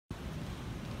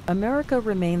America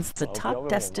remains the top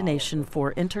destination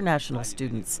for international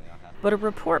students, but a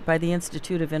report by the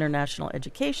Institute of International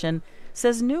Education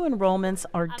says new enrollments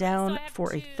are down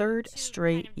for a third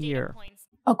straight year.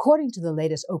 According to the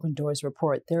latest Open Doors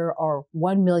report, there are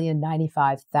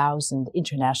 1,095,000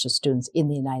 international students in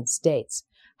the United States.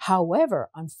 However,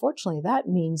 unfortunately, that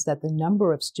means that the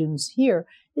number of students here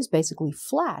is basically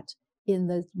flat in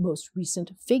the most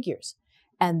recent figures,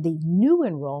 and the new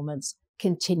enrollments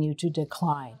continue to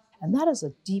decline. And that is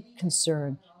a deep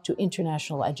concern to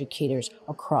international educators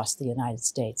across the United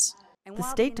States. The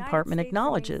State Department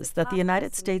acknowledges that the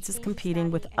United States is competing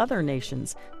with other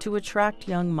nations to attract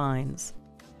young minds.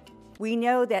 We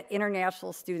know that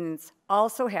international students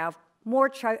also have more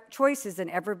choices than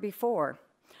ever before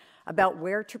about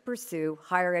where to pursue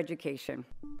higher education.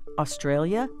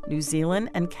 Australia, New Zealand,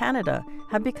 and Canada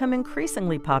have become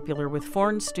increasingly popular with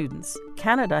foreign students.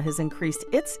 Canada has increased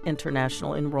its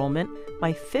international enrollment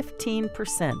by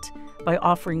 15% by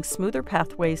offering smoother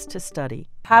pathways to study.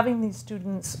 Having these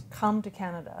students come to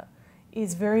Canada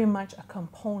is very much a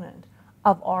component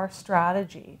of our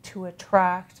strategy to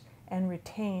attract and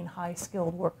retain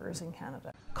high-skilled workers in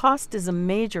Canada. Cost is a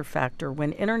major factor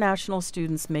when international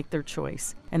students make their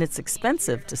choice, and it's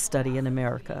expensive to study in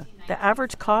America. The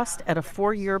average cost at a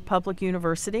four-year public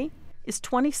university is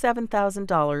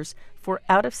 $27,000 for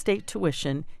out-of-state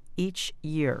tuition each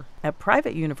year. At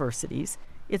private universities,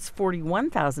 it's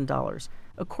 $41,000,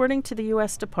 according to the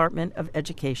U.S. Department of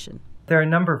Education. There are a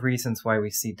number of reasons why we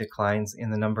see declines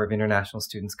in the number of international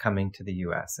students coming to the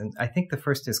U.S. And I think the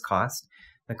first is cost.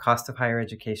 The cost of higher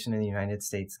education in the United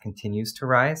States continues to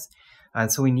rise, and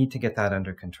so we need to get that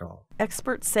under control.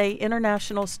 Experts say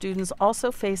international students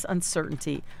also face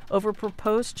uncertainty over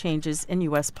proposed changes in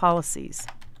U.S. policies.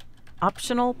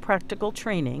 Optional Practical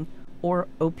Training, or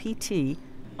OPT,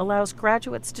 allows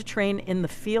graduates to train in the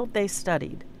field they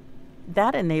studied.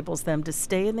 That enables them to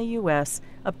stay in the U.S.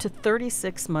 up to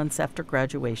 36 months after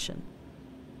graduation.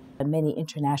 Many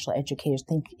international educators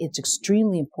think it's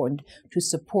extremely important to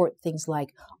support things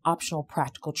like optional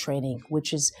practical training,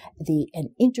 which is an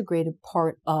integrated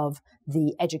part of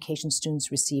the education students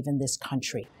receive in this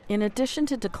country. In addition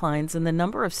to declines in the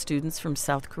number of students from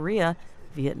South Korea,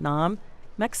 Vietnam,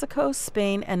 Mexico,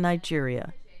 Spain, and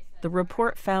Nigeria, the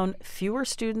report found fewer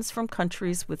students from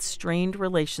countries with strained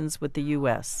relations with the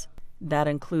U.S. That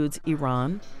includes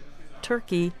Iran,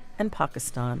 Turkey, and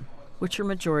Pakistan, which are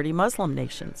majority Muslim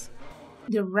nations.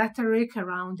 The rhetoric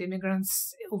around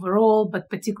immigrants overall, but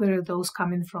particularly those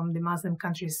coming from the Muslim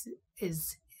countries,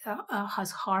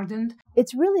 has hardened.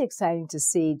 It's really exciting to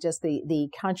see just the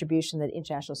contribution that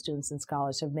international students and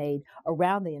scholars have made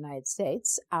around the United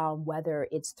States, whether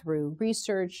it's through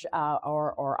research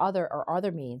or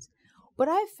other means. But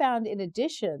I've found, in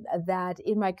addition, that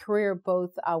in my career,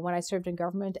 both when I served in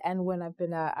government and when I've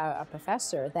been a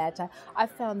professor, that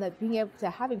I've found that being able to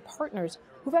having partners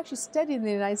who've actually studied in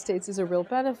the United States is a real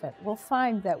benefit. We'll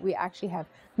find that we actually have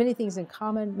many things in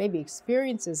common, maybe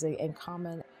experiences in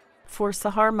common. For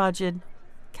Sahar Majid,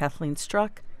 Kathleen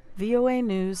Struck, VOA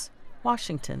News,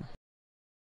 Washington.